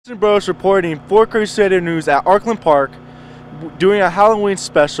Bros reporting for Crusader News at Arkalon Park, doing a Halloween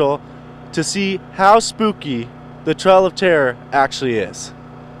special to see how spooky the Trail of Terror actually is.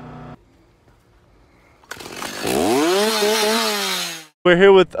 We're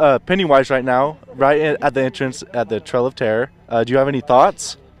here with Pennywise right now, at the entrance at the Trail of Terror. Do you have any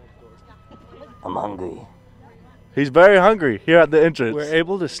thoughts? I'm hungry. He's very hungry here at the entrance. We're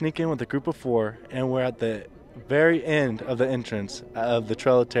able to sneak in with a group of 4, and we're at the very end of the entrance of the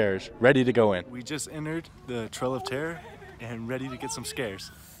Trail of Terrors, ready to go in. We just entered the Trail of Terror and ready to get some scares.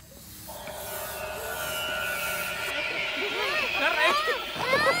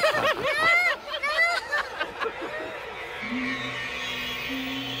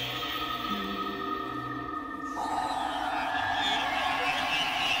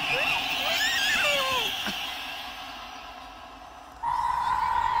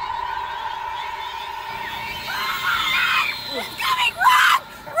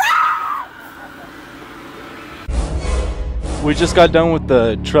 We just got done with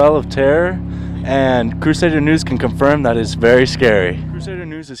the Trail of Terror, and Crusader News can confirm that it's very scary. Crusader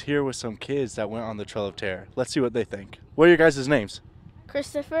News is here with some kids that went on the Trail of Terror. Let's see what they think. What are your guys' names?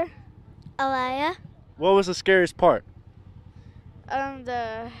 Christopher. Alaya. What was the scariest part?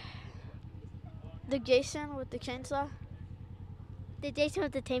 The Jason with the chainsaw. The Jason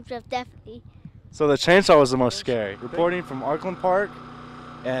with the chainsaw, definitely. So the chainsaw was the most scary. Reporting from Arkalon Park,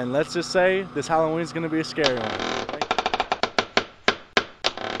 and let's just say this Halloween's gonna be a scary one.